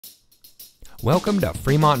Welcome to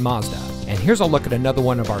Fremont Mazda, and here's a look at another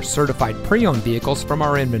one of our certified pre-owned vehicles from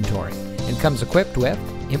our inventory, and comes equipped with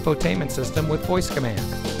infotainment system with voice command,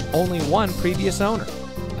 only one previous owner,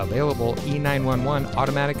 available E911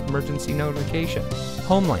 automatic emergency notification,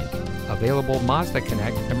 HomeLink, available Mazda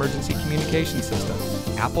Connect emergency communication system,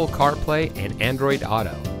 Apple CarPlay and Android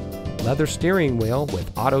Auto, leather steering wheel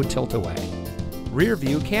with auto tilt-away, rear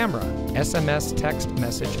view camera, SMS text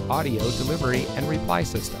message audio delivery and reply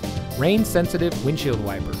system, rain-sensitive windshield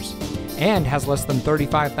wipers, and has less than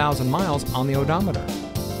 35,000 miles on the odometer.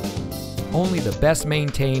 Only the best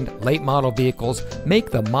maintained late model vehicles make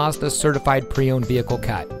the Mazda Certified Pre-Owned Vehicle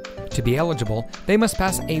cut. To be eligible, they must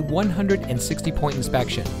pass a 160-point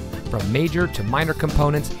inspection. From major to minor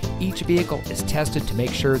components, each vehicle is tested to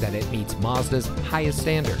make sure that it meets Mazda's highest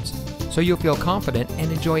standards, so you'll feel confident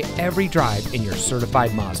and enjoy every drive in your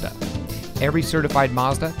certified Mazda. Every certified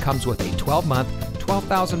Mazda comes with a 12-month,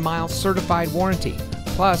 12,000-mile certified warranty,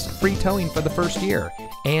 plus free towing for the first year,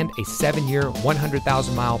 and a 7-year,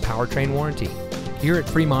 100,000-mile powertrain warranty. Here at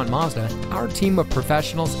Fremont Mazda, our team of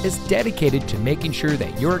professionals is dedicated to making sure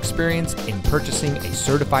that your experience in purchasing a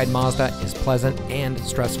certified Mazda is pleasant and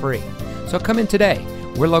stress-free. So come in today.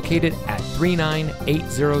 We're located at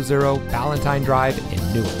 39800 Balentine Drive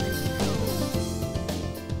in Newark.